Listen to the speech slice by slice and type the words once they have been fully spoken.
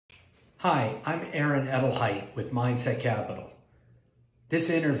Hi, I'm Aaron Edelheit with Mindset Capital. This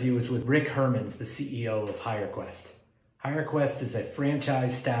interview is with Rick Hermanns, the CEO of HireQuest. HireQuest is a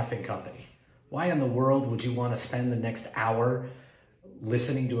franchise staffing company. Why in the world would you want to spend the next hour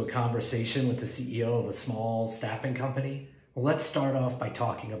listening to a conversation with the CEO of a small staffing company? Well, let's start off by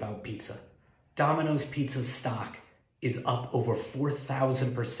talking about pizza. Domino's Pizza's stock is up over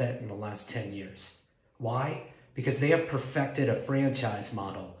 4,000% in the last 10 years. Why? Because they have perfected a franchise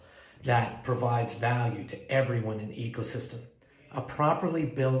model that provides value to everyone in the ecosystem. A properly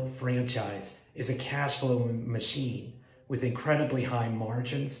built franchise is a cash flow machine with incredibly high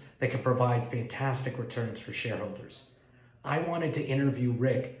margins that can provide fantastic returns for shareholders. I wanted to interview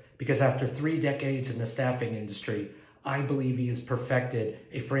Rick because after 3 decades in the staffing industry, I believe he has perfected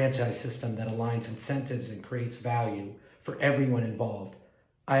a franchise system that aligns incentives and creates value for everyone involved.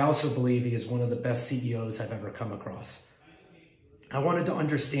 I also believe he is one of the best CEOs I've ever come across. I wanted to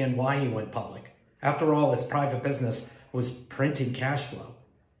understand why he went public. After all, his private business was printing cash flow.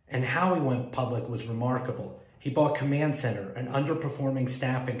 And how he went public was remarkable. He bought Command Center, an underperforming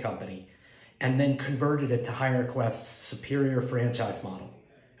staffing company, and then converted it to HireQuest's superior franchise model.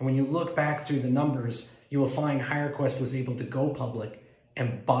 And when you look back through the numbers, you will find HireQuest was able to go public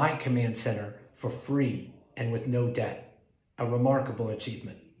and buy Command Center for free and with no debt. A remarkable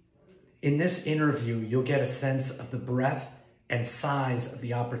achievement. In this interview, you'll get a sense of the breadth and size of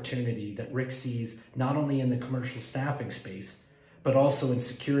the opportunity that Rick sees not only in the commercial staffing space, but also in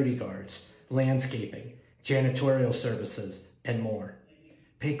security guards, landscaping, janitorial services, and more.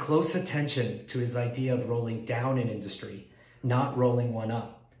 Pay close attention to his idea of rolling down an industry, not rolling one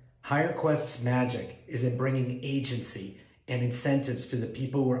up. HireQuest's magic is in bringing agency and incentives to the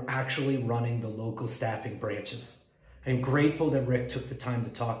people who are actually running the local staffing branches. I'm grateful that Rick took the time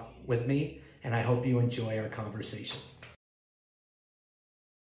to talk with me, and I hope you enjoy our conversation.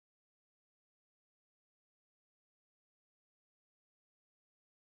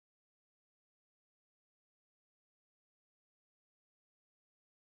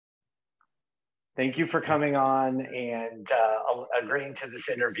 Thank you for coming on and agreeing to this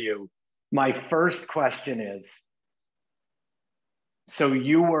interview. My first question is, so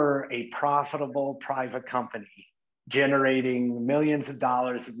you were a profitable private company generating millions of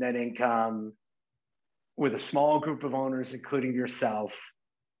dollars of net income with a small group of owners, including yourself,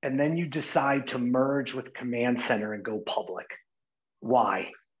 and then you decide to merge with Command Center and go public. Why?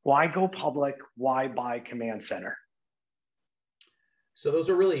 Why go public? Why buy Command Center? So those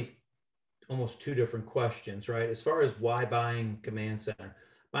are really almost two different questions, right? As far as why buying Command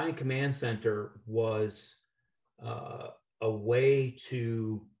Center was a way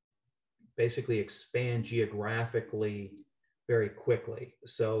to basically expand geographically very quickly.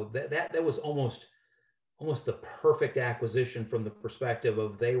 So that was almost the perfect acquisition from the perspective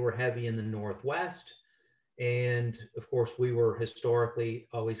of they were heavy in the Northwest. And of course, we were historically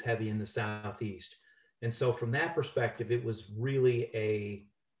always heavy in the Southeast. And so from that perspective, it was really a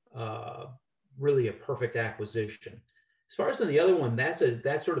perfect acquisition. As far as on the other one, that's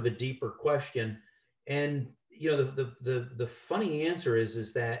sort of a deeper question. And the funny answer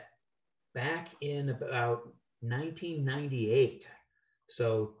is that back in about 1998,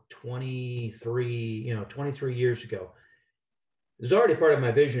 so 23 years ago, it was already part of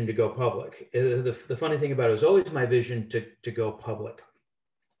my vision to go public. The funny thing about it was always my vision to go public.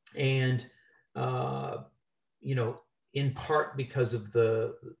 And in part because of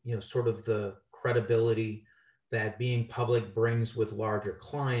the sort of the credibility that being public brings with larger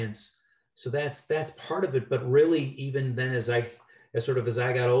clients. So that's part of it. But really, even then, as I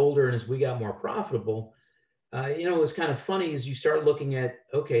got older and as we got more profitable, it was kind of funny as you start looking at,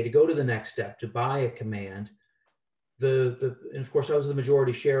 okay, to go to the next step, to buy a Command. And of course, I was the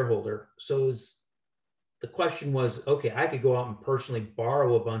majority shareholder. So the question was, okay, I could go out and personally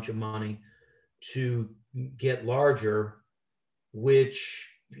borrow a bunch of money to get larger, which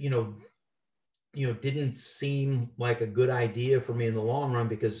didn't seem like a good idea for me in the long run,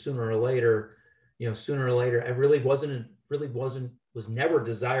 because sooner or later, I was never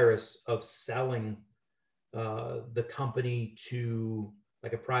desirous of selling the company to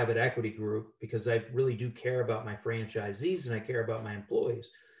like a private equity group, because I really do care about my franchisees and I care about my employees.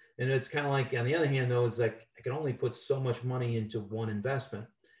 And it's kind of like, on the other hand, though, it's like I can only put so much money into one investment.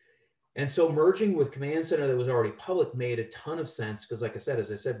 And so merging with Command Center that was already public made a ton of sense, because like I said, as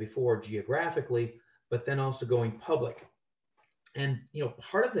I said before, geographically, but then also going public. And,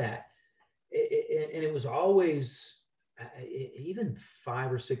 part of that, and it was always, even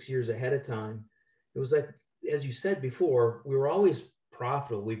 5 or 6 years ahead of time, it was like, as you said before, we were always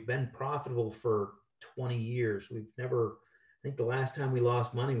profitable. We've been profitable for 20 years. We've never think the last time we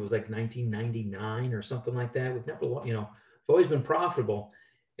lost money was like 1999 or something like that. We've never, we've always been profitable.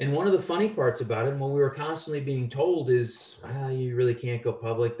 And one of the funny parts about it, and what we were constantly being told is, you really can't go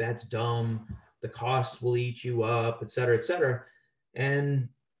public. That's dumb. The costs will eat you up, et cetera, et cetera. And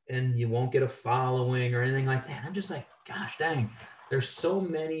you won't get a following or anything like that. I'm just like, gosh dang, there's so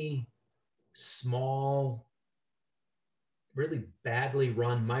many small, really badly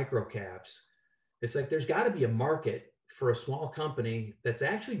run microcaps. It's like there's got to be a market for a small company that's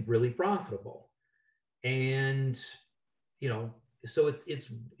actually really profitable. And so it's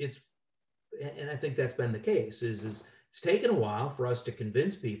and I think that's been the case. Is it's taken a while for us to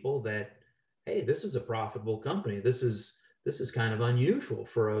convince people that, hey, this is a profitable company. This is kind of unusual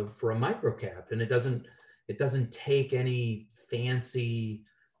for a microcap, and it doesn't take any fancy.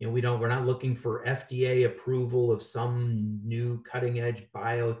 We're not looking for FDA approval of some new cutting edge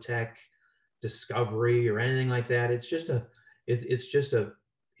biotech discovery or anything like that. It's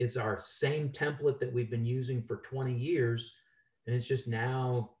our same template that we've been using for 20 years. And it's just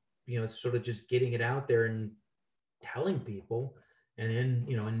now, it's sort of just getting it out there and telling people, and then,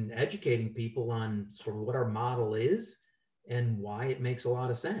 and educating people on sort of what our model is and why it makes a lot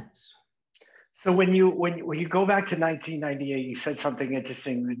of sense. So when you go back to 1998, you said something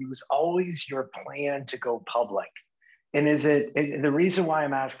interesting, that it was always your plan to go public. And the reason why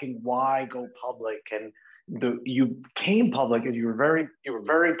I'm asking why go public, and you came public, and you were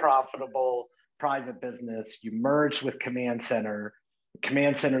very profitable private business. You merged with Command Center.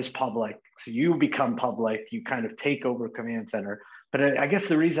 Command Center's public, so you become public. You kind of take over Command Center. But I guess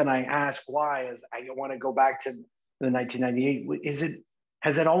the reason I ask why is I want to go back to the 1998.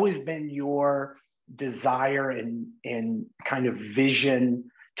 Has it always been your desire and kind of vision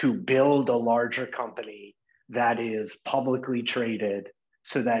to build a larger company that is publicly traded,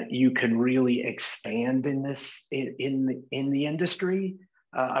 so that you can really expand in the industry?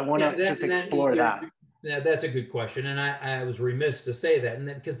 I want to just explore that. Yeah, that's a good question, and I was remiss to say that, and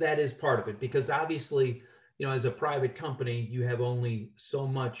because that is part of it. Because obviously, as a private company, you have only so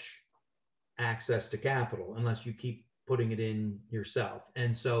much access to capital unless you keep putting it in yourself.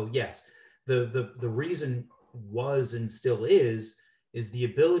 And so, yes, the reason was and still is the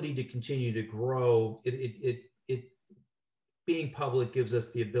ability to continue to grow. It being public gives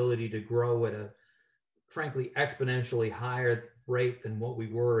us the ability to grow at a, frankly, exponentially higher rate than what we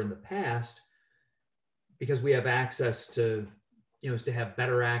were in the past, because we have access to, to have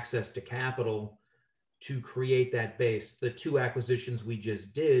better access to capital to create that base. The two acquisitions we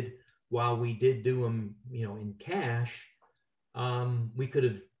just did, while we did do them, in cash, we could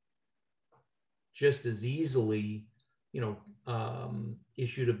have just as easily,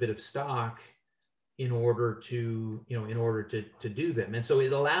 issued a bit of stock in order to do them. And so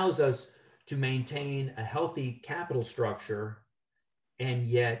it allows us to maintain a healthy capital structure and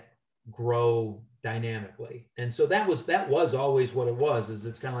yet grow dynamically. And so that was always what it was. Is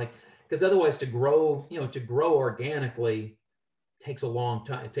it's kind of like, because otherwise to grow organically takes a long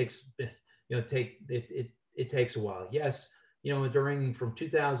time. It takes, it takes a while. Yes, during from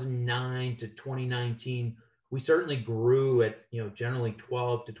 2009 to 2019, we certainly grew at, generally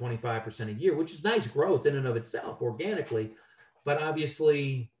 12 to 25% a year, which is nice growth in and of itself organically. But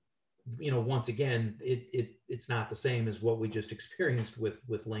obviously, once again, it's not the same as what we just experienced with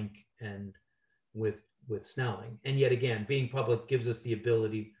Link and with Snelling. And yet again, being public gives us the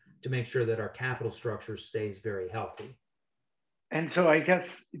ability to make sure that our capital structure stays very healthy. And so I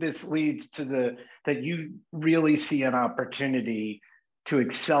guess this leads to that you really see an opportunity to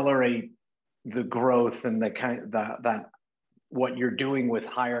accelerate the growth and that what you're doing with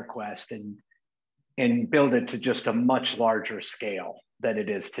HireQuest and build it to just a much larger scale than it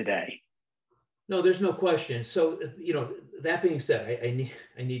is today. No, there's no question. So, that being said,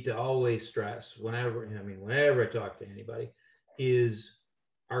 I need to always stress whenever I talk to anybody, is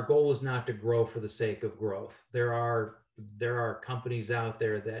our goal is not to grow for the sake of growth. There are companies out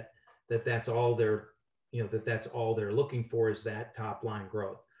there that's all they're looking for, is that top line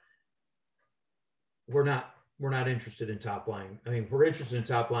growth. We're not interested in top line. We're interested in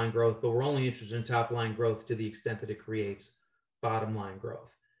top line growth, but we're only interested in top line growth to the extent that it creates bottom line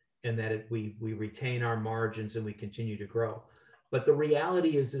growth, and that we retain our margins and we continue to grow. But the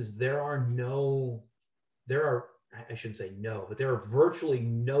reality is there are virtually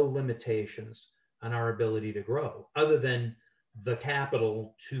no limitations on our ability to grow, other than the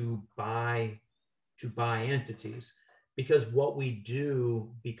capital to buy entities. Because what we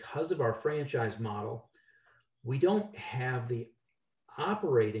do, because of our franchise model, we don't have the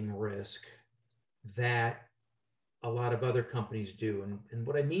operating risk that a lot of other companies do. And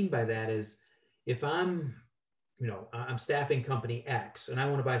what I mean by that is, if I'm I'm staffing company X and I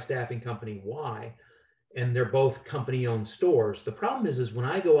want to buy staffing company Y, and they're both company owned stores. The problem is when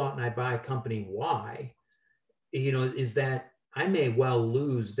I go out and I buy company Y, is that I may well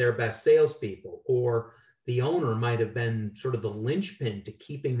lose their best salespeople, or the owner might have been sort of the linchpin to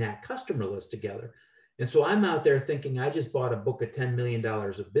keeping that customer list together. And so I'm out there thinking I just bought a book of $10 million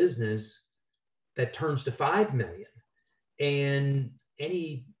of business that turns to 5 million. And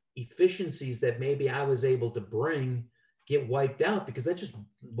any efficiencies that maybe I was able to bring get wiped out because I just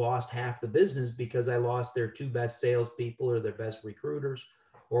lost half the business because I lost their two best salespeople or their best recruiters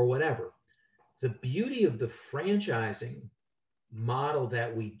or whatever. The beauty of the franchising model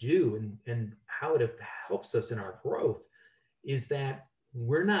that we do and how it helps us in our growth is that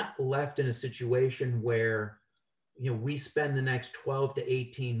we're not left in a situation where we spend the next 12 to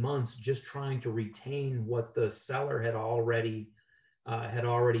 18 months just trying to retain what the seller had already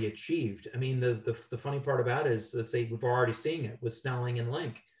achieved. I mean, the funny part about it is, let's say we've already seen it with Snelling and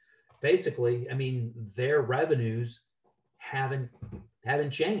Link. Basically, I mean, their revenues haven't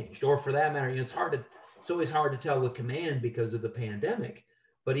changed, or for that matter, it's always hard to tell with Command because of the pandemic.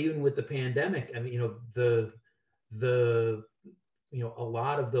 But even with the pandemic, I mean, a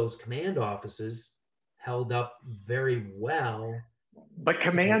lot of those Command offices held up very well. But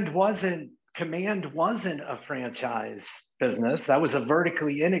Command wasn't a franchise business. That was a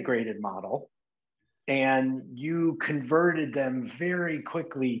vertically integrated model. And you converted them very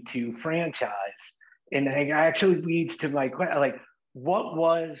quickly to franchise. And it actually leads to my question, like,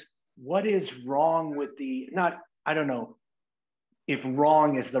 what is wrong with I don't know if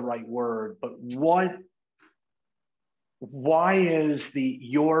wrong is the right word, but why is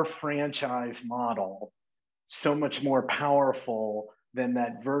your franchise model so much more powerful than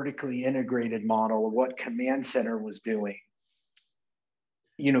that vertically integrated model, or what Command Center was doing?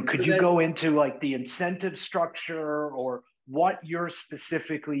 Could you go into like the incentive structure or what you're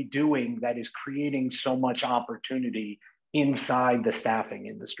specifically doing that is creating so much opportunity inside the staffing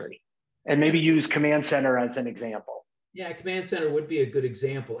industry? And maybe use Command Center as an example. Yeah, Command Center would be a good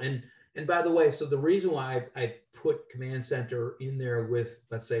example. And by the way, so the reason why I put Command Center in there with,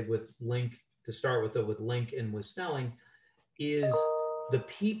 let's say, with Link to start with Link and with Snelling, is the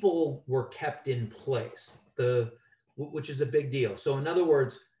people were kept in place, which is a big deal. So in other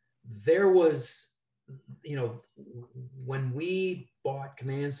words, there was, when we bought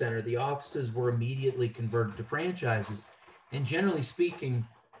Command Center, the offices were immediately converted to franchises. And generally speaking,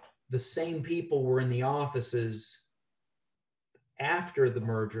 the same people were in the offices after the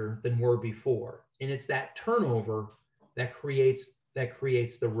merger than were before. And it's that turnover that creates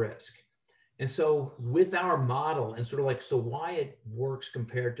the risk. And so with our model and sort of like, so why it works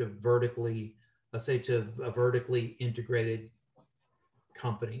compared to let's say to a vertically integrated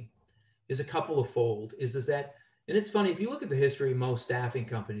company is a couple of fold is that, and it's funny, if you look at the history of most staffing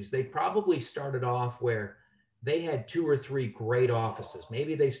companies, they probably started off where they had 2 or 3 great offices.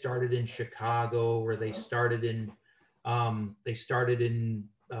 Maybe they started in Chicago, or they started in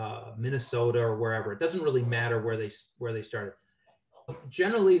Minnesota or wherever. It doesn't really matter where they started.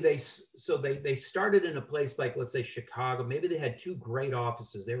 Generally, they started in a place like, let's say, Chicago. Maybe they had 2 great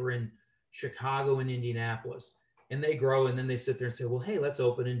offices. They were in Chicago and Indianapolis, and they grow, and then they sit there and say, well, hey, let's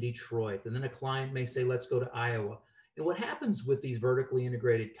open in Detroit. And then a client may say, let's go to Iowa. And what happens with these vertically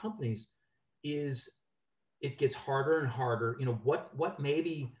integrated companies is it gets harder and harder. What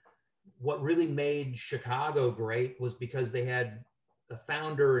really made Chicago great was because they had a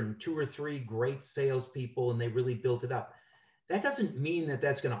founder and 2 or 3 great salespeople, and they really built it up. That doesn't mean that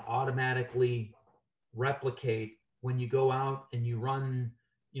that's going to automatically replicate when you go out and you run,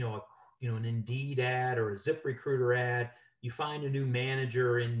 an Indeed ad or a ZipRecruiter ad. You find a new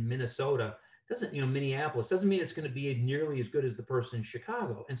manager in Minnesota. Minneapolis doesn't mean it's going to be nearly as good as the person in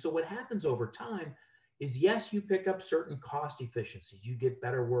Chicago. And so what happens over time is, yes, you pick up certain cost efficiencies. You get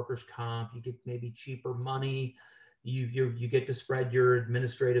better workers' comp. You get maybe cheaper money. You get to spread your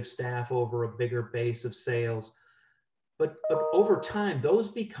administrative staff over a bigger base of sales. But over time, those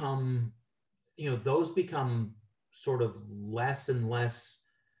become sort of less and less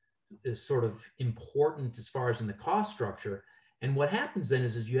sort of important as far as in the cost structure. And what happens then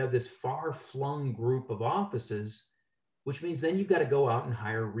is you have this far-flung group of offices, which means then you've got to go out and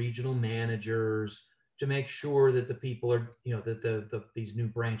hire regional managers to make sure that the people are, that these new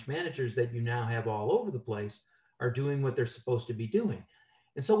branch managers that you now have all over the place are doing what they're supposed to be doing.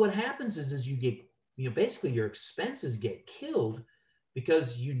 And so what happens is you get, basically your expenses get killed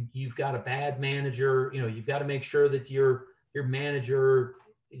because you've got a bad manager. You've got to make sure that your manager,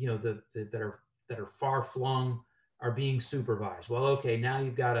 that are far flung, are being supervised. Well, okay, now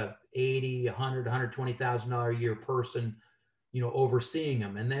you've got a 80, 100, $120,000 a year person, overseeing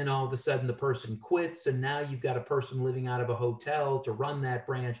them. And then all of a sudden the person quits, and now you've got a person living out of a hotel to run that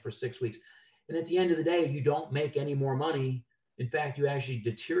branch for 6 weeks. And at the end of the day, you don't make any more money. In fact, you actually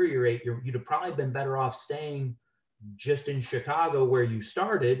deteriorate. You'd have probably been better off staying just in Chicago where you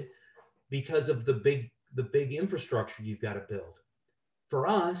started, because of the big infrastructure you've got to build. For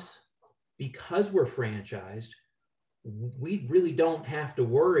us, because we're franchised, we really don't have to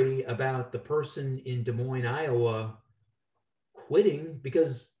worry about the person in Des Moines, Iowa quitting,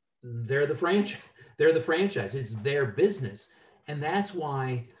 because they're the franchise. It's their business. And that's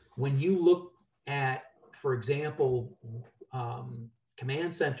why when you look at, for example,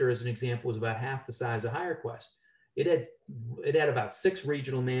 Command Center as an example was about half the size of HireQuest. It had about 6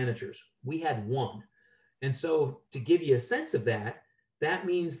 regional managers. We had 1. And so to give you a sense of that, that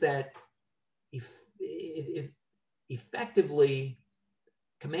means that if effectively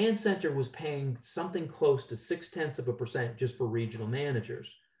Command Center was paying something close to 0.6% just for regional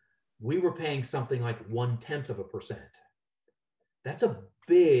managers, we were paying something like 0.1%. That's a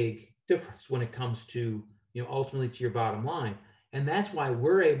big difference when it comes to, ultimately to your bottom line. And that's why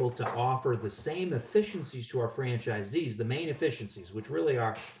we're able to offer the same efficiencies to our franchisees, the main efficiencies, which really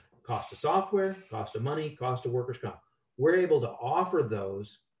are cost of software, cost of money, cost of workers' comp. We're able to offer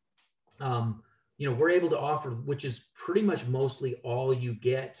those, we're able to offer, which is pretty much mostly all you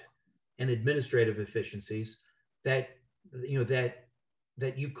get, and administrative efficiencies that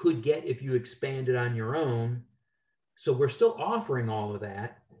you could get if you expanded on your own. So we're still offering all of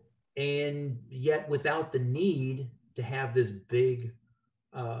that, and yet without the need to have this big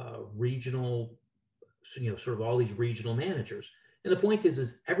regional, sort of all these regional managers. And the point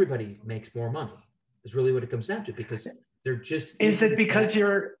is everybody makes more money is really what it comes down to, because they're just. Is it because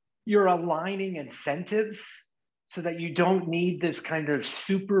you're aligning incentives so that you don't need this kind of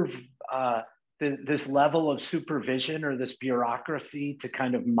this level of supervision or this bureaucracy to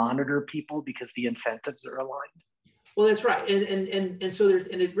kind of monitor people because the incentives are aligned? Well, that's right. And so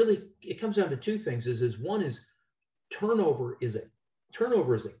it comes down to 2 things is one is turnover is a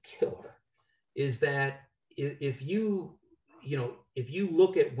killer. Is that if you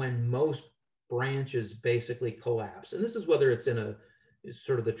look at when most branches basically collapse, and this is whether it's in a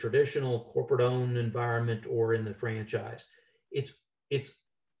sort of the traditional corporate owned environment or in the franchise, it's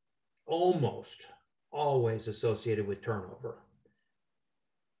almost always associated with turnover.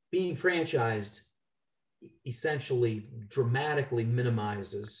 Being franchised essentially dramatically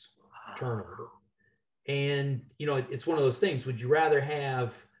minimizes turnover. And, it's one of those things. Would you rather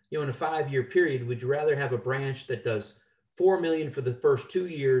have, in a 5-year period, would you rather have a branch that does $4 million for the first 2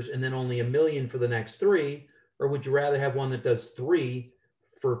 years and then only $1 million for the next 3? Or would you rather have one that does 3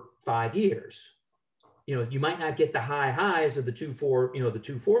 for 5 years? You might not get the highs of the two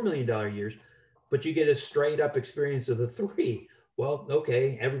 $4 million years, but you get a straight up experience of the 3. Well,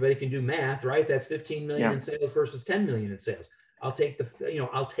 okay, everybody can do math, right? That's 15 million in sales versus 10 million in sales. I'll take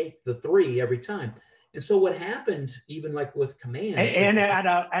the 3 every time. And so what happened, even like with Command, and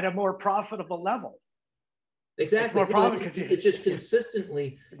at a more profitable level. Exactly. It's more profitable because it's just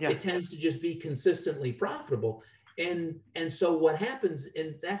consistently. It tends to just be consistently profitable. And so what happens,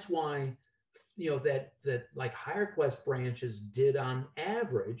 and that's why, that like HireQuest branches did on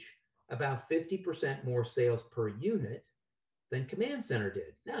average about 50% more sales per unit than Command Center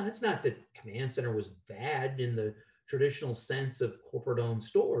did. Now, it's not that Command Center was bad in the traditional sense of corporate-owned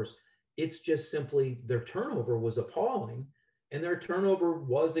stores. It's just simply their turnover was appalling, and their turnover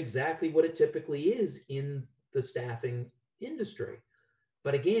was exactly what it typically is in the staffing industry.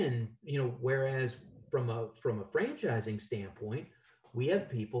 But again, whereas from a franchising standpoint, we have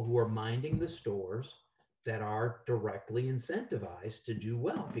people who are minding the stores that are directly incentivized to do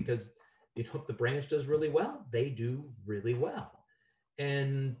well, because if the branch does really well, they do really well.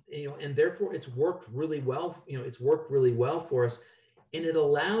 And and therefore it's worked really well. It's worked really well for us. And it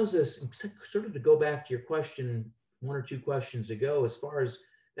allows us sort of to go back to your question 1 or 2 questions ago, as far as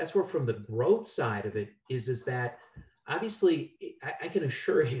that's where from the growth side of it is that obviously I can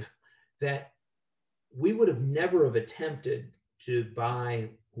assure you that we would have never have attempted to buy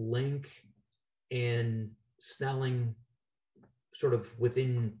Link and Snelling sort of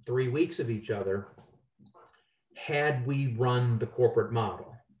within 3 weeks of each other had we run the corporate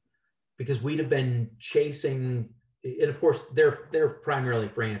model, because we'd have been chasing, and of course they're primarily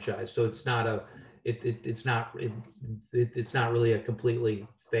franchised, so it's not really a completely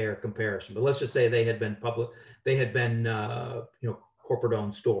fair comparison. But let's just say they had been corporate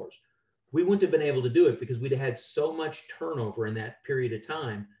owned stores. We wouldn't have been able to do it because we'd have had so much turnover in that period of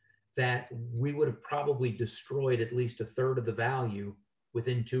time that we would have probably destroyed at least a third of the value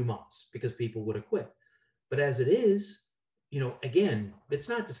within 2 months because people would have quit. But as it is, again, it's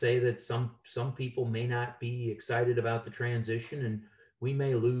not to say that some people may not be excited about the transition, and we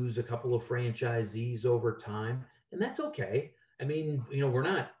may lose a couple of franchisees over time, and that's okay. I mean, we're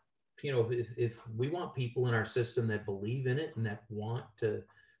not, if we want people in our system that believe in it and that want to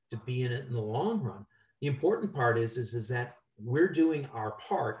be in it in the long run. The important part is that we're doing our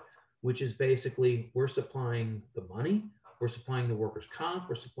part, which is basically we're supplying the money, we're supplying the workers' comp,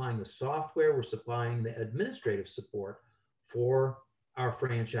 we're supplying the software, we're supplying the administrative support for our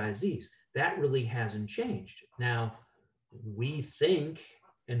franchisees. That really hasn't changed. Now, we think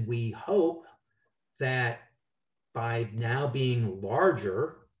and we hope that by now being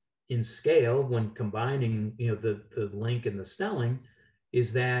larger in scale, when combining the Link and the Snelling,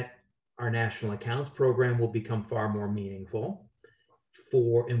 is that our national accounts program will become far more meaningful,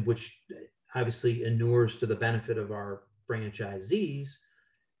 in which obviously inures to the benefit of our franchisees.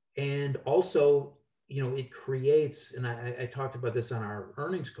 And also, it creates, and I talked about this on our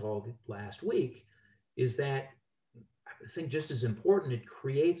earnings call last week, is that I think just as important, it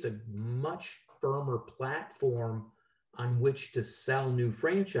creates a much firmer platform on which to sell new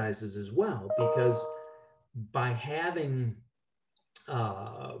franchises as well, because by having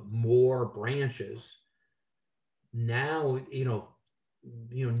more branches, now,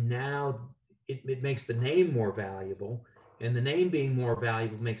 now it makes the name more valuable, and the name being more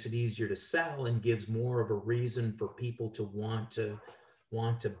valuable makes it easier to sell and gives more of a reason for people to want to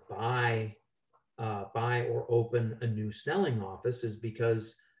buy or open a new Snelling office, is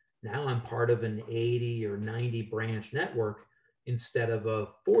because now I'm part of an 80 or 90 branch network instead of a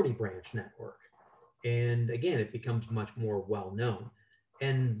 40 branch network. And again, it becomes much more well known.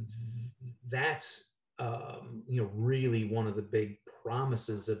 And that's really one of the big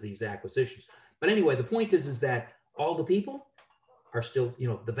promises of these acquisitions. But anyway, the point is that all the people are still,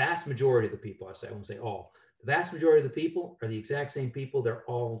 the vast majority of the people, I won't say all, the vast majority of the people are the exact same people. They're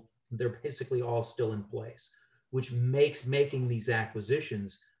basically all still in place, which makes making these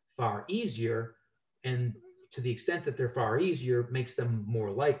acquisitions far easier. And to the extent that they're far easier, makes them more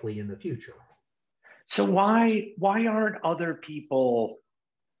likely in the future. So why aren't other people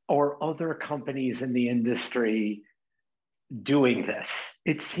or other companies in the industry doing this?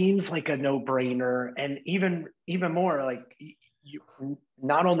 It seems like a no-brainer, and even more like,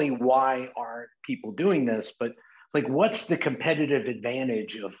 not only why aren't people doing this, but like, what's the competitive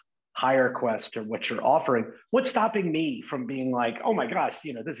advantage of HireQuest or what you're offering? What's stopping me from being like, oh my gosh,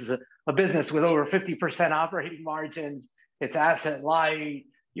 this is a business with over 50% operating margins. It's asset light.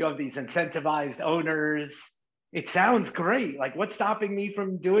 You have these incentivized owners. It sounds great. Like, what's stopping me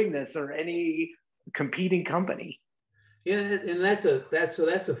from doing this, or any competing company? Yeah, and that's an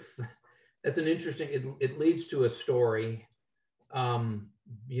interesting. It leads to a story.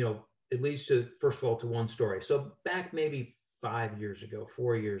 It leads to, first of all, to one story. So back maybe 4 years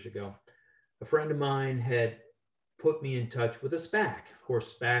ago, a friend of mine had put me in touch with a SPAC. Of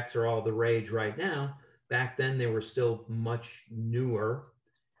course, SPACs are all the rage right now. Back then, they were still much newer.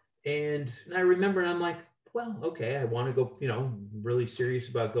 And I remember, and I'm like, well, okay, I want to go, really serious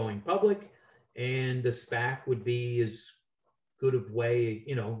about going public. And the SPAC would be as good of way,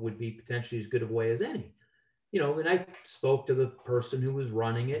 would be potentially as good of a way as any. And I spoke to the person who was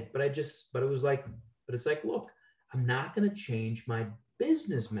running it, but it's like, look, I'm not going to change my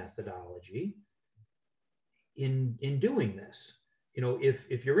business methodology in doing this.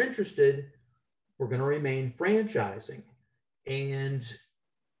 If you're interested, we're going to remain franchising. And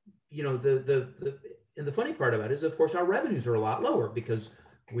the funny part about it is, of course, our revenues are a lot lower because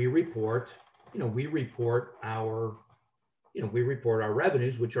we report our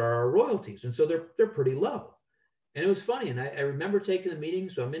revenues, which are our royalties, and so they're pretty low. And it was funny, and I remember taking the meeting.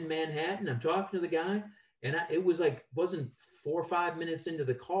 So I'm in Manhattan, I'm talking to the guy, and it wasn't 4 or 5 minutes into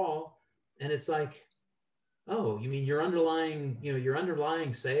the call, and it's like, oh, you mean your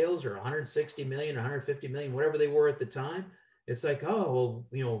underlying sales are 160 million, 150 million, whatever they were at the time. It's like, oh,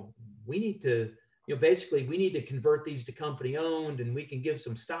 well, we need to, basically we need to convert these to company owned, and we can give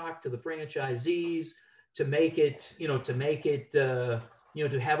some stock to the franchisees to make it, to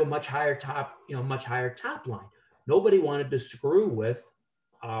have a much higher top line. Nobody wanted to screw with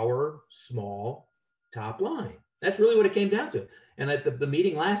our small top line. That's really what it came down to. And the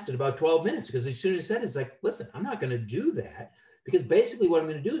meeting lasted about 12 minutes because as soon as I said, it's like, listen, I'm not going to do that, because basically what I'm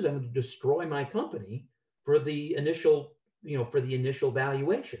going to do is I'm going to destroy my company for the initial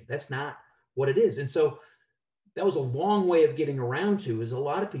valuation. That's not what it is. And so that was a long way of getting around to, is a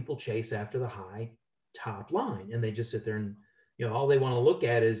lot of people chase after the high top line, and they just sit there and, all they want to look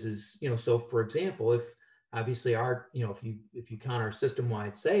at is, so for example, if obviously our, if you count our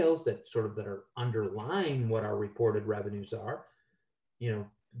system-wide sales that are underlying what our reported revenues are,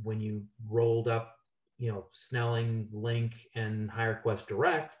 when you rolled up, Snelling, Link, and HireQuest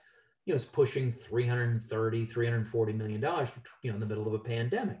Direct, it's pushing $340 million, in the middle of a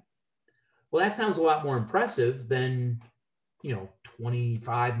pandemic. Well, that sounds a lot more impressive than,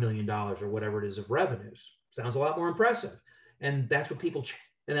 $25 million or whatever it is of revenues. Sounds a lot more impressive. And that's what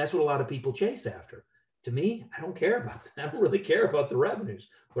a lot of people chase after. To me, I don't care about that. I don't really care about the revenues.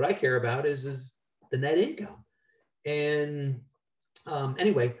 What I care about is the net income. And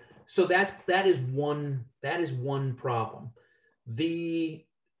anyway, so that is one problem. And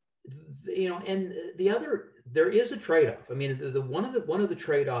the other, there is a trade-off. I mean, one of the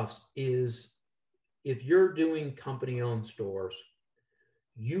trade-offs is, if you're doing company-owned stores,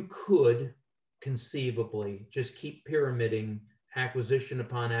 you could conceivably just keep pyramiding acquisition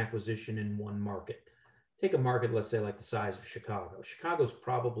upon acquisition in one market. Take a market, let's say, like the size of Chicago. Chicago's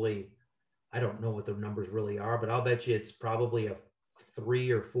probably, I don't know what the numbers really are, but I'll bet you it's probably a $3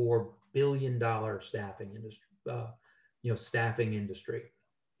 or $4 billion staffing industry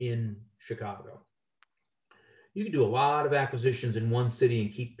in Chicago. You can do a lot of acquisitions in one city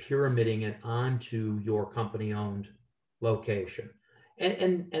and keep pyramiding it onto your company-owned location.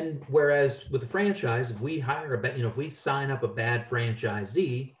 And whereas with a franchise, if we if we sign up a bad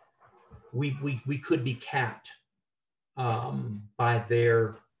franchisee, we could be capped by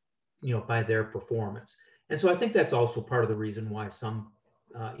their performance. And so I think that's also part of the reason why some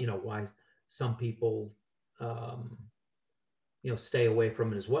people stay away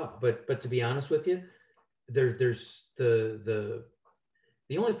from it as well. But to be honest with you, there's the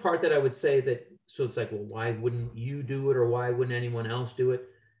only part that I would say that, so it's like, well, why wouldn't you do it, or why wouldn't anyone else do it?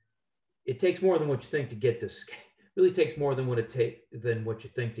 It takes more than what you think to get to scale. It really takes more than what you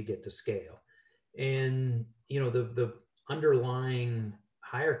think to get to scale. And the underlying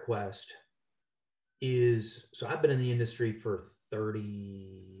HireQuest is, so I've been in the industry for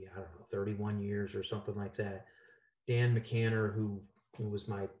 31 years or something like that. Dan McCanner, who was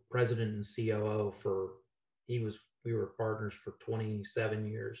my president and COO we were partners for 27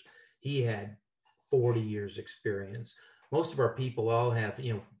 years. He had 40 years experience. Most of our people all have,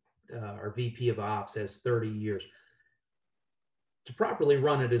 our VP of Ops has 30 years. To properly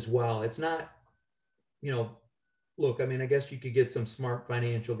run it as well, it's not, look, I mean, I guess you could get some smart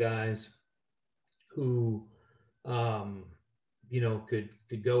financial guys who, could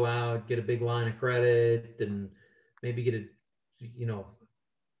go out, get a big line of credit, and maybe get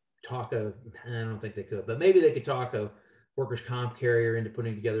I don't think they could, but maybe they could talk a workers' comp carrier into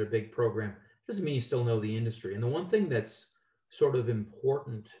putting together a big program. Doesn't mean you still know the industry. And the one thing that's sort of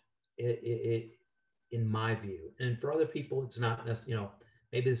important, in my view, and for other people, it's not,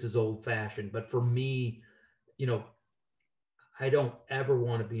 maybe this is old fashioned, but for me, I don't ever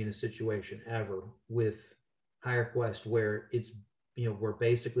want to be in a situation ever with HireQuest where it's, where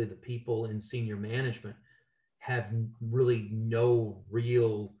basically the people in senior management have really no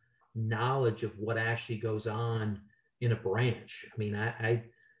real knowledge of what actually goes on in a branch. I mean, I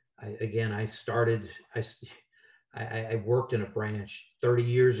worked in a branch 30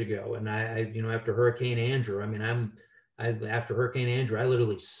 years ago, and after Hurricane Andrew, I mean, after Hurricane Andrew, I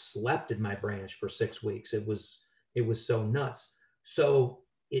literally slept in my branch for 6 weeks. It was so nuts. So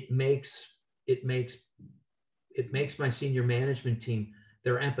it makes my senior management team,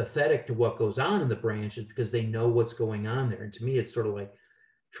 they're empathetic to what goes on in the branches because they know what's going on there. And to me, it's sort of like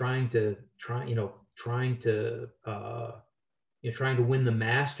trying to win the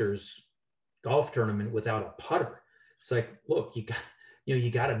Masters golf tournament without a putter. It's like, look, you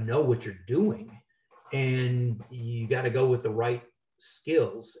got to know what you're doing, and you got to go with the right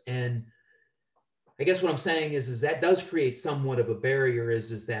skills. And I guess what I'm saying is that does create somewhat of a barrier,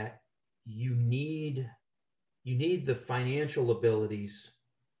 is that you need the financial abilities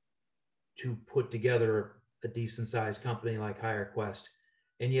to put together a decent sized company like HireQuest.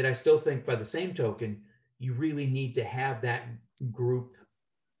 And yet I still think, by the same token, you really need to have that group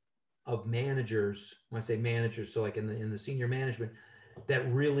of managers. When I say managers, so like in the senior management,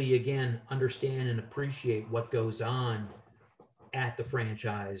 that really, again, understand and appreciate what goes on at the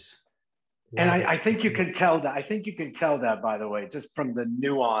franchise. And I think you can tell that. I think you can tell that, by the way, just from the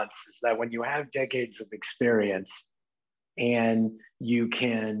nuances, that when you have decades of experience and you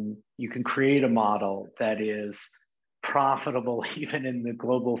can create a model that is profitable even in the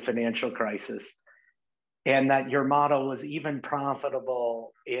global financial crisis, and that your model was even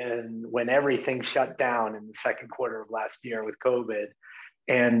profitable when everything shut down in the second quarter of last year with COVID,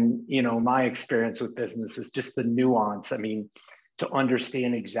 And, you know, my experience with business is just the nuance. I mean, to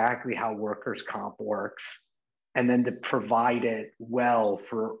understand exactly how workers' comp works and then to provide it well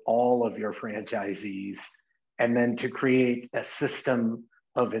for all of your franchisees, and then to create a system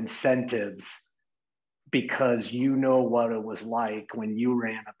of incentives because you know what it was like when you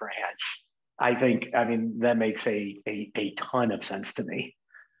ran a branch. I mean, that makes a ton of sense to me.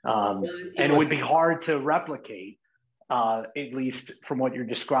 And it would be hard to replicate, at least from what you're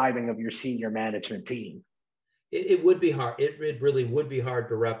describing of your senior management team. It would be hard. It really would be hard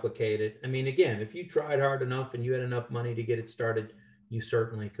to replicate it. I mean, again, if you tried hard enough and you had enough money to get it started, you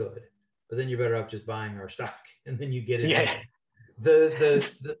certainly could. But then you're better off just buying our stock, and then you get it. Yeah.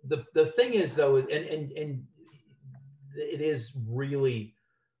 The thing is, though, and it is really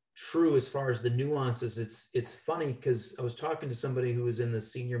true as far as the nuances. It's funny because I was talking to somebody who was in the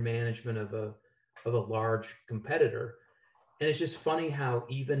senior management of a large competitor, and it's just funny how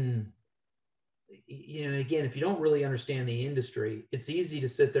even, you know, again, if you don't really understand the industry, it's easy to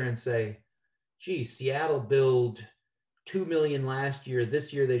sit there and say, gee, Seattle billed 2 million last year.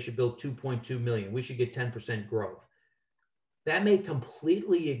 This year they should build 2.2 million. We should get 10% growth. That may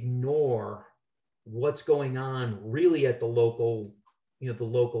completely ignore what's going on really at the local, you know, the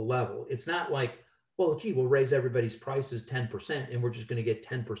local level. It's not like, well, gee, we'll raise everybody's prices 10% and we're just going to get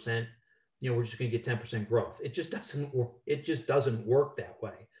 10%, you know, we're just going to get 10% growth. It just doesn't work. It just doesn't work that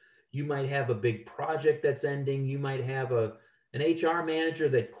way. You might have a big project that's ending. You might have an HR manager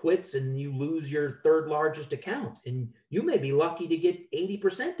that quits and you lose your third largest account. And you may be lucky to get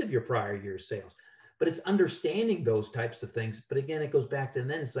 80% of your prior year's sales. But it's understanding those types of things. But again, it goes back to, and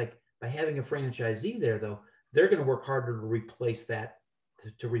then it's like, by having a franchisee there, though, they're going to work harder to replace that,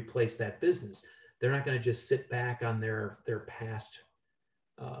 to replace that business. They're not going to just sit back on their past,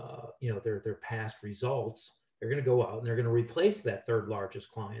 you know, their past results. They're going to go out and they're going to replace that third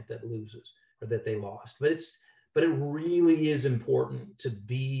largest client that loses or that they lost. But it really is important to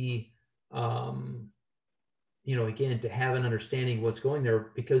be, you know, again, to have an understanding of what's going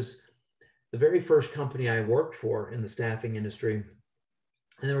there, because the very first company I worked for in the staffing industry,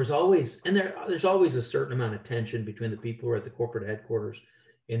 and there's always a certain amount of tension between the people who are at the corporate headquarters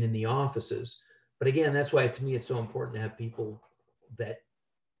and in the offices. But again, that's why to me it's so important to have people that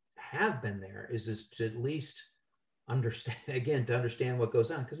have been there, is to at least understand, again, to understand what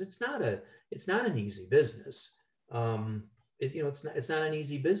goes on, because it's not an easy business. You know, it's not an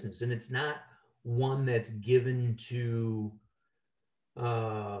easy business, and it's not one that's given to,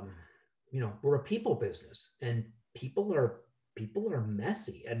 you know, we're a people business, and people are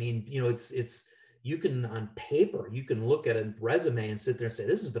messy. I mean, you know, it's you can, on paper, you can look at a resume and sit there and say,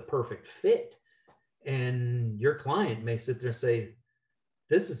 this is the perfect fit. And your client may sit there and say,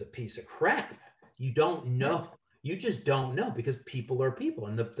 this is a piece of crap. You don't know. You just don't know, because people are people.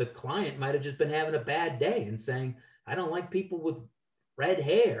 And the client might have just been having a bad day and saying, I don't like people with red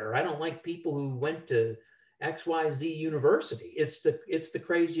hair. I don't like people who went to XYZ university. It's the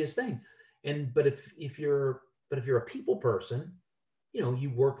craziest thing. But if you're a people person, you know, you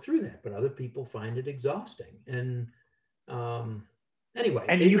work through that, but other people find it exhausting. And anyway.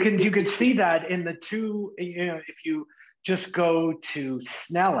 And you could see that in the two, you know, if you just go to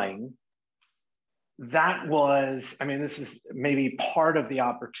Snelling, that was, I mean, this is maybe part of the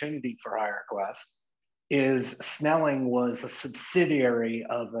opportunity for HireQuest, is Snelling was a subsidiary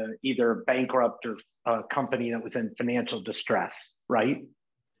of either a bankrupt or a company that was in financial distress, right?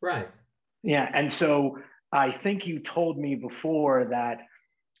 Right. Yeah. And so I think you told me before that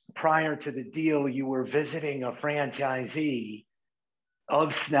prior to the deal, you were visiting a franchisee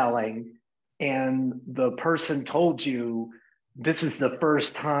of Snelling, and the person told you, this is the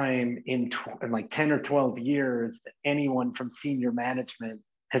first time in like 10 or 12 years that anyone from senior management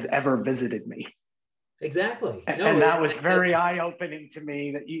has ever visited me. Exactly. And that was very eye-opening to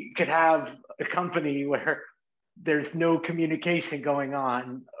me, that you could have a company where there's no communication going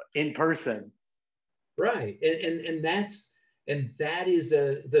on in person. Right. And that is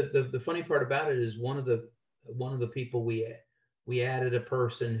the funny part about it is one of the people we added a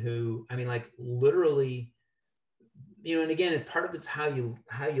person who, I mean, like, literally, you know, and again, part of it's how you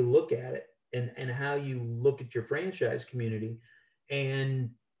look at it and how you look at your franchise community.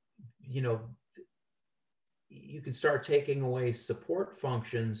 And, you know, you can start taking away support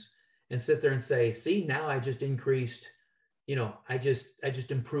functions and sit there and say, see, now I just increased, you know, I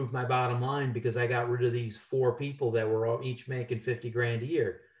just improved my bottom line because I got rid of these 4 people that were all each making 50 grand a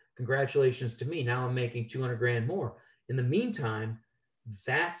year. Congratulations to me. Now I'm making 200 grand more. In the meantime,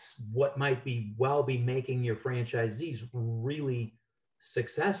 that's what might be making your franchisees really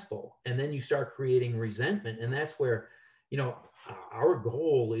successful. And then you start creating resentment. And that's where, you know, our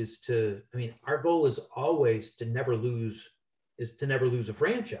goal is to, I mean, our goal is always to never lose, a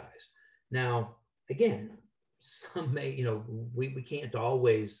franchise. Now, again, some may, you know, we can't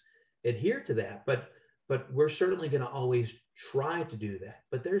always adhere to that, but we're certainly going to always try to do that.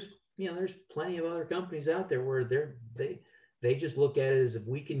 But there's, you know, there's plenty of other companies out there where they just look at it as, if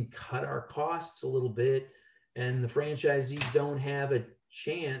we can cut our costs a little bit and the franchisees don't have a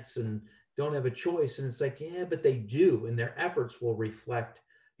chance and don't have a choice. And it's like, yeah, but they do. And their efforts will reflect,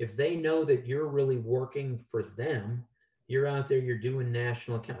 if they know that you're really working for them, you're out there, you're doing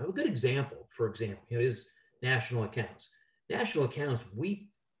national accounts. A good example, for example, you know, is national accounts. National accounts,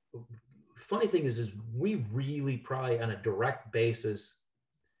 funny thing is we really probably on a direct basis,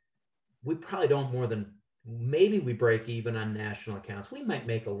 we probably don't more than, maybe we break even on national accounts. We might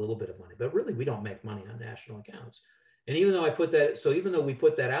make a little bit of money, but really we don't make money on national accounts. And even though even though we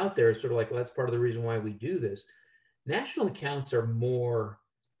put that out there, it's sort of like, well, that's part of the reason why we do this. National accounts are more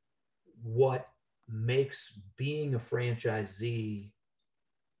what makes being a franchisee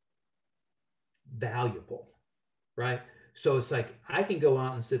valuable, right? So it's like, I can go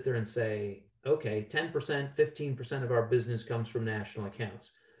out and sit there and say, okay, 10%, 15% of our business comes from national accounts.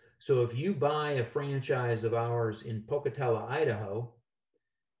 So if you buy a franchise of ours in Pocatello, Idaho,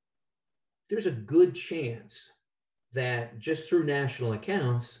 there's a good chance that just through national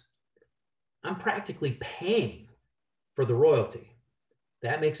accounts, I'm practically paying for the royalty.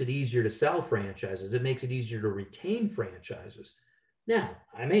 That makes it easier to sell franchises. It makes it easier to retain franchises. Now,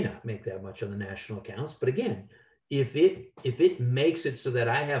 I may not make that much on the national accounts, but again, if it makes it so that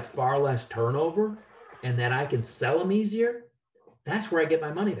I have far less turnover and that I can sell them easier, that's where I get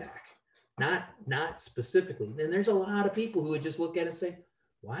my money back. Not specifically. And there's a lot of people who would just look at it and say,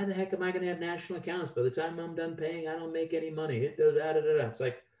 why the heck am I going to have national accounts? By the time I'm done paying, I don't make any money. It's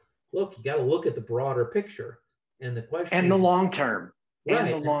like, look, you got to look at the broader picture. And the question and is, the long term.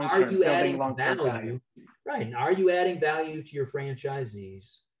 right. And the long Are term, you building adding long-term value? Right. And are you adding value to your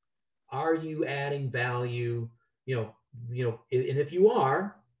franchisees? Are you adding value? And if you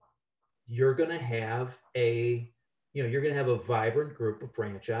are, you're going to have you're going to have a vibrant group of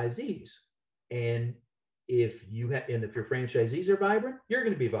franchisees. And if your franchisees are vibrant, you're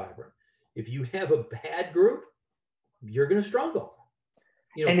going to be vibrant. If you have a bad group, you're going to struggle.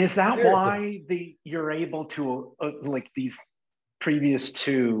 And is that why you're able to like these previous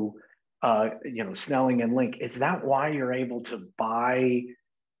two, Snelling and Link? Is that why you're able to buy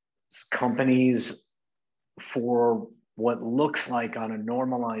companies for what looks like on a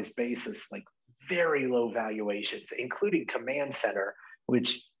normalized basis, like very low valuations, including Command Center,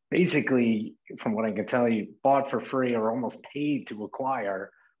 which basically, from what I can tell you, bought for free or almost paid to acquire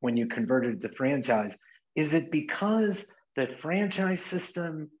when you converted the franchise? Is it because the franchise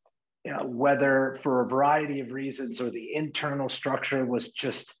system, whether for a variety of reasons or the internal structure was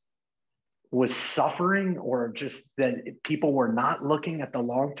suffering, or just that people were not looking at the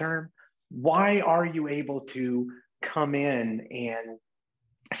long term? Why are you able to come in and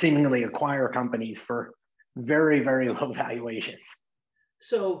seemingly acquire companies for very, very low valuations?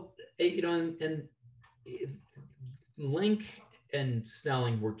 So, and Link and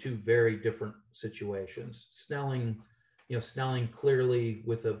Snelling were two very different situations. Snelling clearly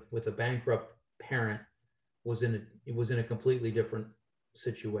with a bankrupt parent was in a completely different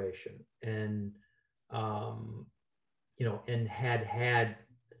situation, and and had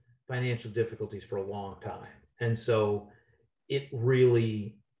financial difficulties for a long time. And so there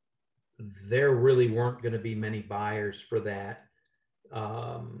really weren't going to be many buyers for that.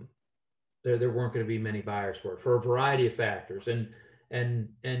 There weren't going to be many buyers for a variety of factors. And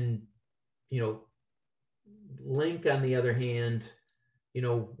Link, on the other hand,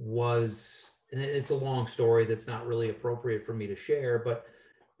 was, and it's a long story that's not really appropriate for me to share, but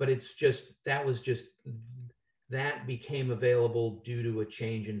it's just, that became available due to a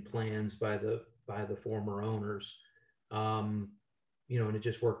change in plans by the former owners. And it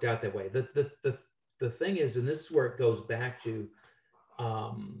just worked out that way. The thing is, and this is where it goes back to,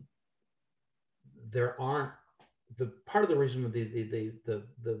 there aren't, part of the reason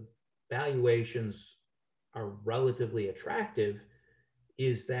the valuations are relatively attractive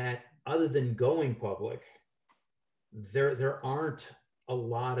is that, other than going public, there aren't a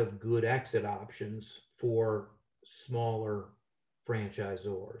lot of good exit options for smaller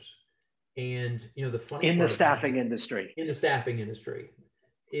franchisors. And the funny in part the staffing industry,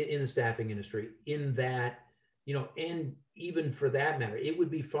 in that, and even for that matter, it would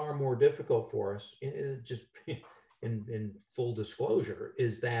be far more difficult for us, just in full disclosure,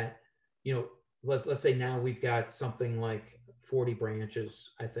 is that, let's say now we've got something like 40 branches,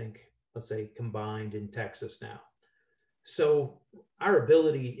 I think, let's say, combined in Texas now. So our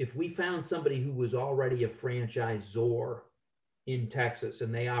ability, if we found somebody who was already a franchisor in Texas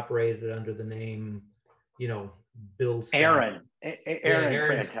and they operated under the name, Bill Staffing. Aaron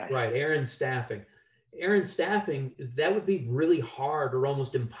franchise. Right, Aaron Staffing. Aaron Staffing, that would be really hard or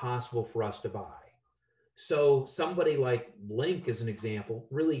almost impossible for us to buy. So somebody like Link, as an example,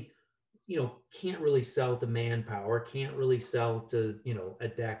 really, can't really sell to Manpower, can't really sell to,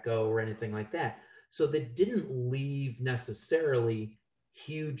 Adecco or anything like that. So they didn't leave necessarily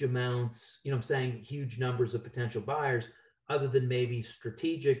huge amounts, huge numbers of potential buyers, other than maybe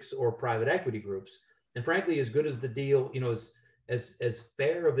strategics or private equity groups. And frankly, as good as the deal, as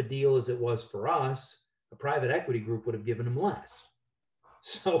fair of a deal as it was for us, a private equity group would have given them less.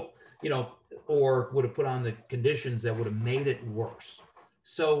 So, or would have put on the conditions that would have made it worse.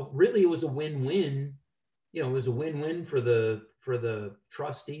 So really it was a win-win. It was a win-win for the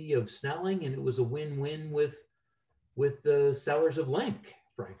trustee of Snelling, and it was a win-win with the sellers of Link,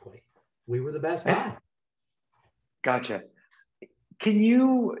 frankly. We were the best buy. Gotcha. Can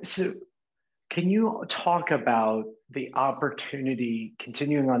you talk about the opportunity,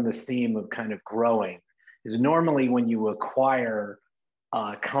 continuing on this theme of kind of growing? Is normally when you acquire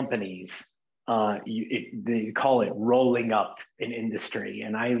companies, they call it rolling up an industry.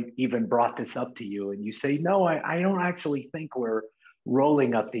 And I even brought this up to you and you say, no, I don't actually think we're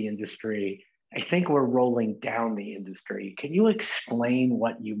rolling up the industry. I think we're rolling down the industry. Can you explain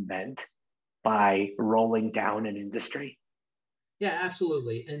what you meant by rolling down an industry? Yeah,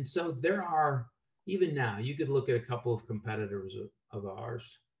 absolutely. And so there are, even now, you could look at a couple of competitors of ours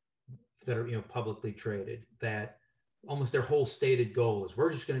that are, publicly traded, that almost their whole stated goal is,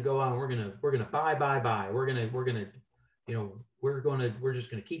 we're just going to go out and we're going to buy. We're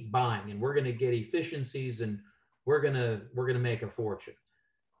just going to keep buying, and we're going to get efficiencies, and we're going to make a fortune.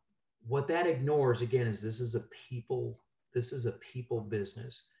 What that ignores, again, is this is a people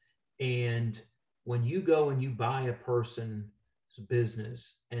business. And when you go and you buy a person's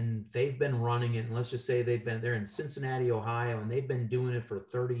business and they've been running it, and let's just say they're in Cincinnati, Ohio, and they've been doing it for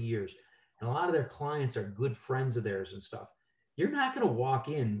 30 years, and a lot of their clients are good friends of theirs and stuff, you're not going to walk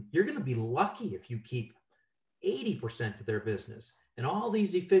in. You're going to be lucky if you keep 80% of their business, and all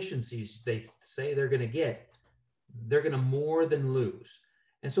these efficiencies they say they're going to get, they're going to more than lose.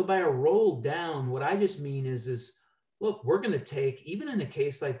 And so by a roll down, what I just mean is look, we're going to take, even in a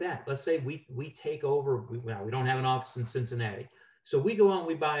case like that, let's say we take over, we don't have an office in Cincinnati. So we go out and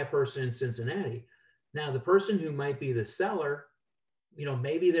we buy a person in Cincinnati. Now the person who might be the seller,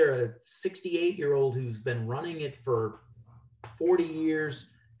 maybe they're a 68-year-old who's been running it for 40 years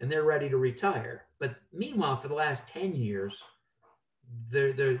and they're ready to retire. But meanwhile, for the last 10 years,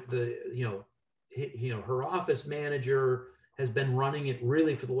 her office manager has been running it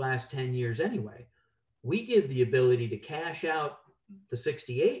really for the last 10 years anyway. We give the ability to cash out the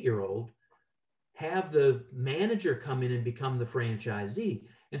 68-year-old, have the manager come in and become the franchisee.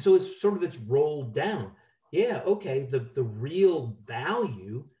 And so it's rolled down. Yeah, okay, the real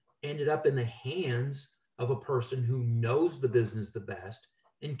value ended up in the hands of a person who knows the business the best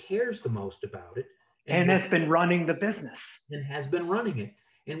and cares the most about it. And has been running the business. And has been running it.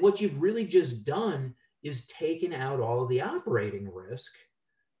 And what you've really just done is taken out all of the operating risk,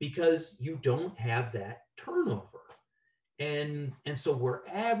 because you don't have that turnover. And so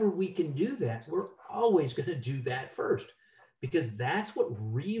wherever we can do that, we're always going to do that first, because that's what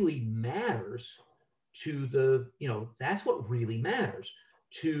really matters to that's what really matters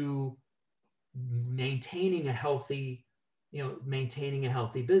to maintaining a healthy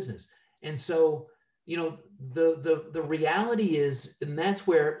business. And so, the reality is, and that's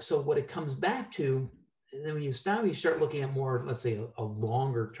where, so what it comes back to, and then when you start looking at more, let's say a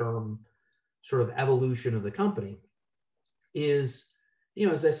longer term sort of evolution of the company is,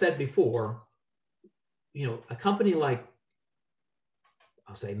 as I said before, a company like,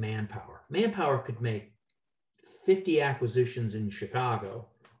 I'll say Manpower could make 50 acquisitions in Chicago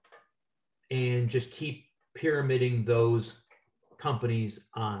and just keep pyramiding those companies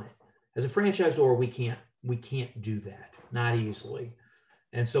on it. As a franchisor, we can't do that, not easily.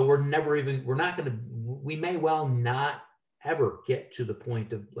 And so we may well not ever get to the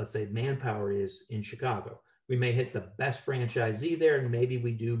point of, let's say, Manpower is in Chicago. We may hit the best franchisee there, and maybe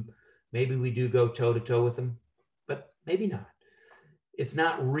we do go toe to toe with them, but maybe not. It's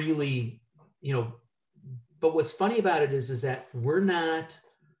not really, but what's funny about it is that we're not,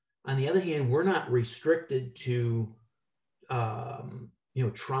 on the other hand, we're not restricted to,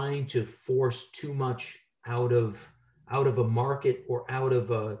 trying to force too much out of a market or out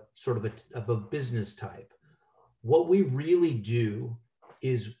of a sort of a business type. What we really do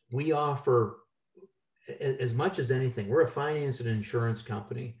is we offer, as much as anything, we're a finance and insurance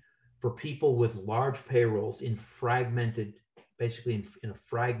company for people with large payrolls in fragmented, basically in a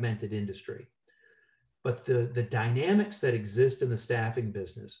fragmented industry. But the dynamics that exist in the staffing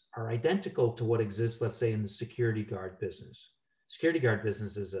business are identical to what exists, let's say, in the security guard business. Security guard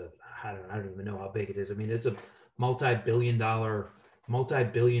business is I don't even know how big it is. I mean, it's a multi-billion dollar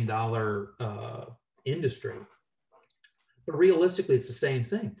industry. But realistically, it's the same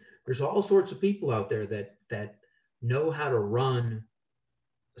thing. There's all sorts of people out there that know how to run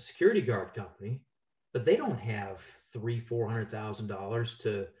a security guard company, but they don't have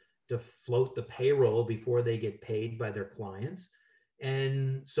 $300,000-$400,000 to float the payroll before they get paid by their clients.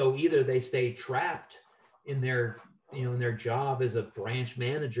 And so either they stay trapped in their job as a branch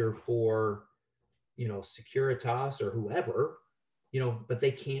manager for, Securitas or whoever, but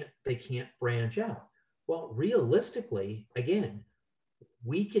they can't branch out. Well, realistically, again,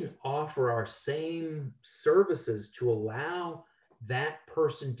 we can offer our same services to allow that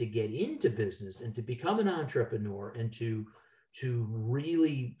person to get into business and to become an entrepreneur and to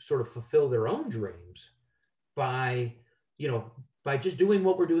really sort of fulfill their own dreams by just doing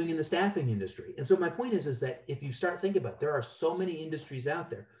what we're doing in the staffing industry. And so my point is that if you start thinking about it, there are so many industries out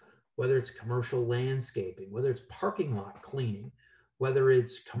there, whether it's commercial landscaping, whether it's parking lot cleaning, whether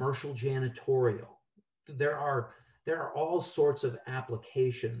it's commercial janitorial, there are all sorts of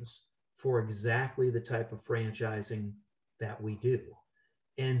applications for exactly the type of franchising that we do.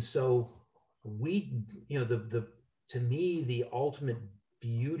 And so to me, the ultimate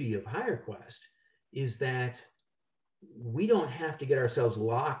beauty of HireQuest is that we don't have to get ourselves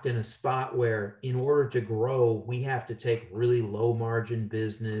locked in a spot where, in order to grow, we have to take really low margin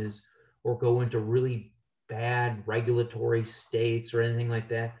business or go into really bad regulatory states or anything like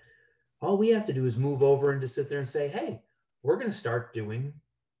that. All we have to do is move over and just sit there and say, hey, we're going to start doing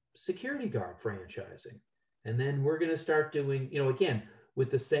security guard franchising. And then we're going to start doing, again, with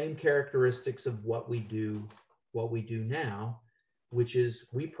the same characteristics of what we do now, which is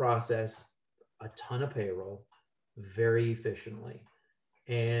we process a ton of payroll very efficiently.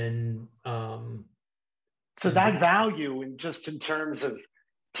 And so that value, and just in terms of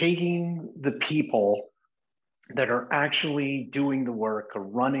taking the people that are actually doing the work or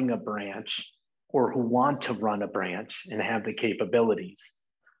running a branch or who want to run a branch and have the capabilities,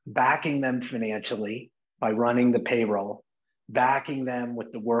 backing them financially by running the payroll, backing them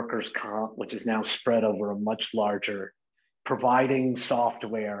with the workers' comp, which is now spread over a much larger, providing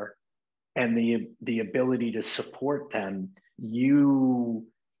software and the ability to support them, you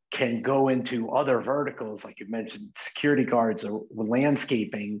can go into other verticals, like you mentioned, security guards or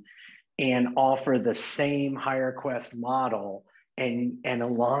landscaping, and offer the same HireQuest model and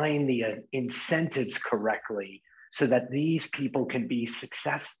align the incentives correctly so that these people can be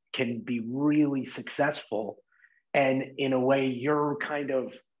really successful. And in a way, you're kind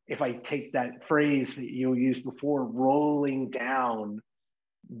of, if I take that phrase that you used before, rolling down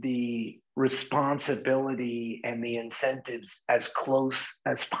the responsibility and the incentives as close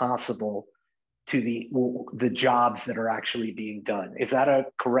as possible to the jobs that are actually being done. Is that a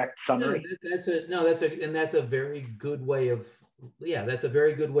correct summary? That's a very good way of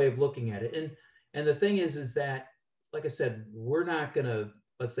looking at it. And the thing is that, like I said, we're not going to,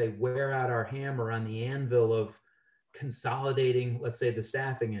 let's say, wear out our hammer on the anvil of consolidating, let's say, the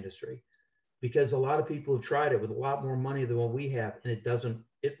staffing industry, because a lot of people have tried it with a lot more money than what we have, and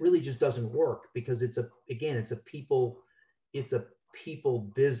it really just doesn't work, because it's a people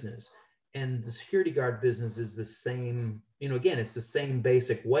business. And the security guard business is the same, again, it's the same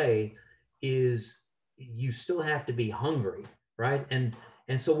basic way, is you still have to be hungry, right? And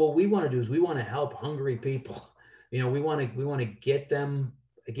so what we want to do is we want to help hungry people. We want to get them,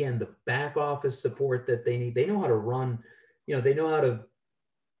 again, the back office support that they need. They know how to run, they know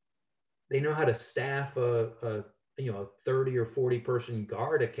how to staff a 30 or 40 person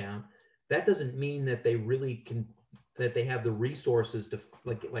guard account. That doesn't mean that they really can, that they have the resources to,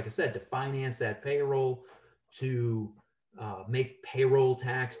 like I said, to finance that payroll, to make payroll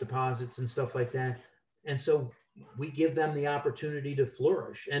tax deposits and stuff like that. And so we give them the opportunity to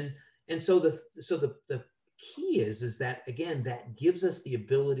flourish. And so the key is that, again, that gives us the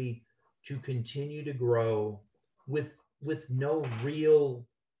ability to continue to grow with no real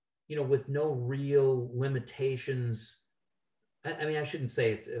limitations. I mean, I shouldn't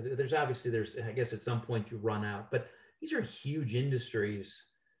say there's I guess at some point you run out, but these are huge industries.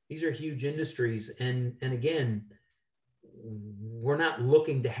 And again, we're not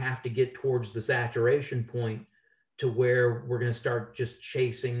looking to have to get towards the saturation point to where we're going to start just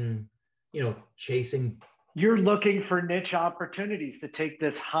chasing. You're looking for niche opportunities to take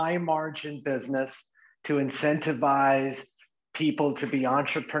this high margin business to incentivize people to be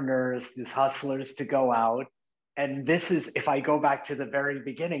entrepreneurs, these hustlers to go out. And this is, if I go back to the very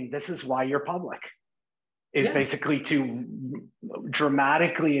beginning, this is why you're public, is basically to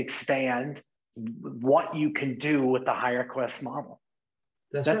dramatically expand what you can do with the HireQuest model.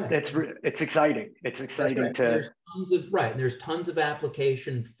 That's right. It's exciting. It's exciting right. to. There's tons of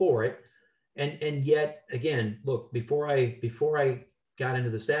application for it. And yet, again, look, before I got into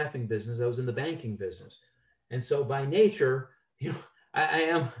the staffing business, I was in the banking business. And so by nature,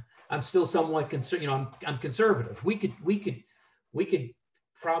 I'm still somewhat concerned, I'm conservative. We could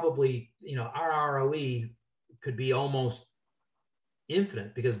probably, our ROE could be almost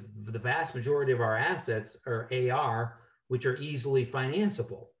infinite because the vast majority of our assets are AR, which are easily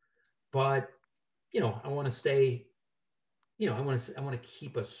financeable. But, I want to stay, I want to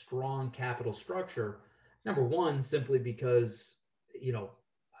keep a strong capital structure. Number one, simply because,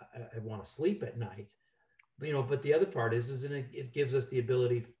 I want to sleep at night. But the other part is it gives us the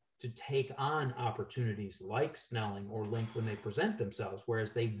ability to take on opportunities like Snelling or Link when they present themselves,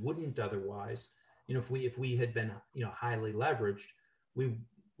 whereas they wouldn't otherwise. If we had been, highly leveraged, we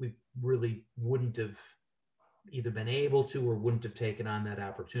really wouldn't have either been able to or wouldn't have taken on that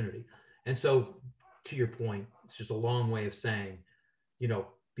opportunity. And so, to your point, it's just a long way of saying,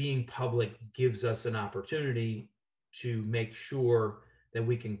 being public gives us an opportunity to make sure that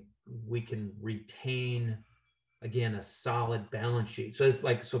we can retain, again, a solid balance sheet. So it's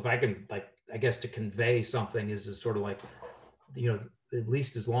like, so if I can, I guess to convey something is sort of like, at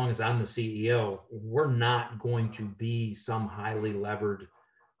least as long as I'm the CEO, we're not going to be some highly levered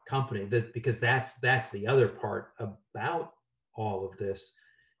company, because that's the other part about all of this.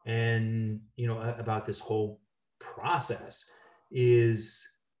 And, about this whole process is,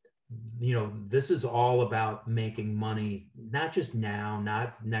 this is all about making money, not just now,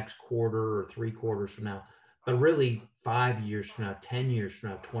 not next quarter or 3 quarters from now, but really 5 years from now, 10 years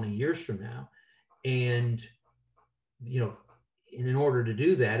from now, 20 years from now. And, in order to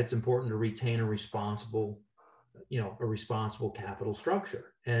do that, it's important to retain a responsible capital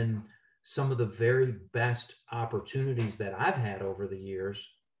structure. And some of the very best opportunities that I've had over the years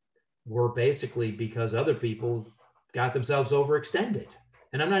were basically because other people got themselves overextended.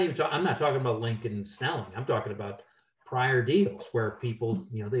 And I'm not talking about Lincoln and Snelling. I'm talking about prior deals where people,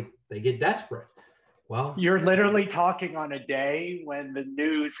 they get desperate. Well, you're literally talking on a day when the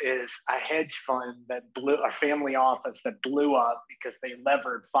news is a hedge fund that blew, a family office that blew up because they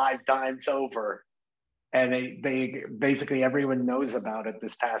levered 5 times over, and they basically everyone knows about it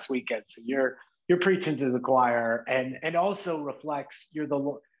this past weekend. So you're preaching to the choir, and also reflects you're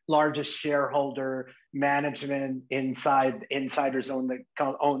the largest shareholder. Management insiders own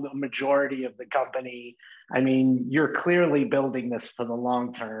the majority of the company. I mean, you're clearly building this for the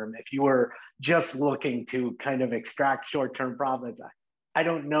long term. If you were just looking to kind of extract short-term profits, I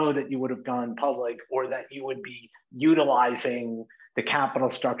don't know that you would have gone public, or that you would be utilizing the capital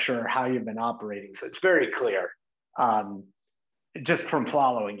structure or how you've been operating. So it's very clear, just from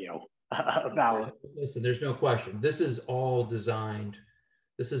following you about. Listen, there's no question. This is all designed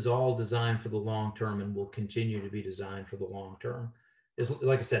for the long term, and will continue to be designed for the long term.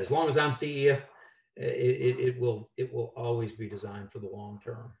 Like I said, as long as I'm CEO, it will always be designed for the long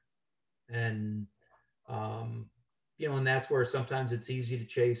term. And and that's where sometimes it's easy to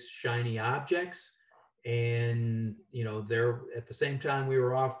chase shiny objects. And there, at the same time we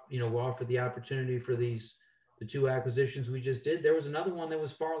were offered the opportunity for the 2 acquisitions we just did, there was another one that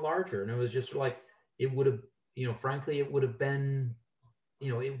was far larger, and it was just like, it would have, frankly, it would have been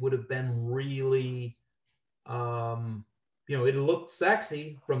really, it looked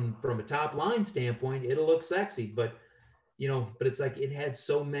sexy from a top line standpoint. It'll look sexy, but it's like, it had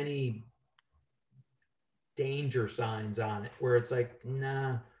so many danger signs on it where it's like,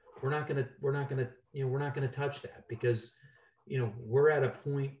 nah, we're not gonna touch that, because we're at a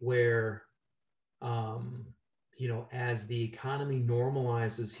point where as the economy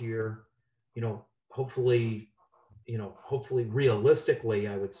normalizes here, hopefully realistically,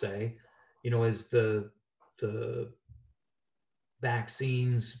 I would say, as the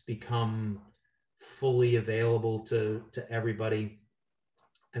vaccines become fully available to everybody,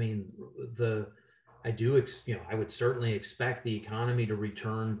 I mean, I would certainly expect the economy to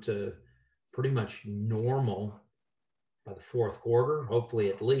return to pretty much normal by the 4th quarter, hopefully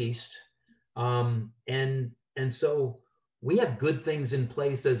at least. And so we have good things in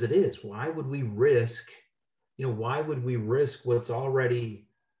place as it is. Why would we risk what's already,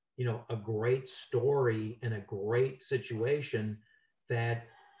 a great story and a great situation that,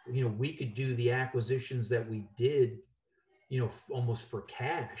 we could do the acquisitions that we did, almost for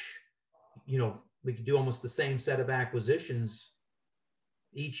cash, we could do almost the same set of acquisitions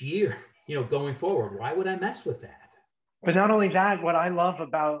each year, going forward. Why would I mess with that? But not only that, what I love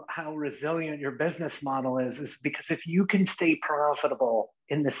about how resilient your business model is because if you can stay profitable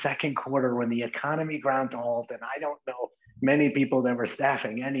in the second quarter when the economy ground to halt, and I don't know many people that were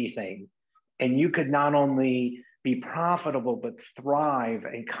staffing anything, and you could not only be profitable, but thrive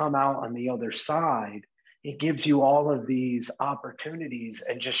and come out on the other side, it gives you all of these opportunities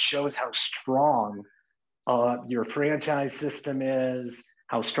and just shows how strong your franchise system is,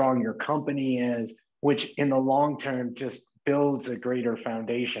 how strong your company is, which in the long term just builds a greater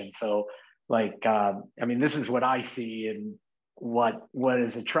foundation. So this is what I see and what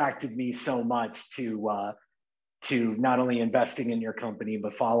has attracted me so much to not only investing in your company,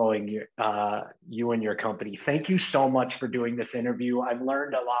 but following you and your company. Thank you so much for doing this interview. I've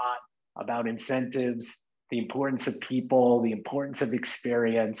learned a lot about incentives, the importance of people, the importance of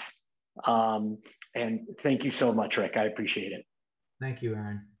experience. And thank you so much, Rick. I appreciate it. Thank you,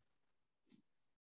 Aaron.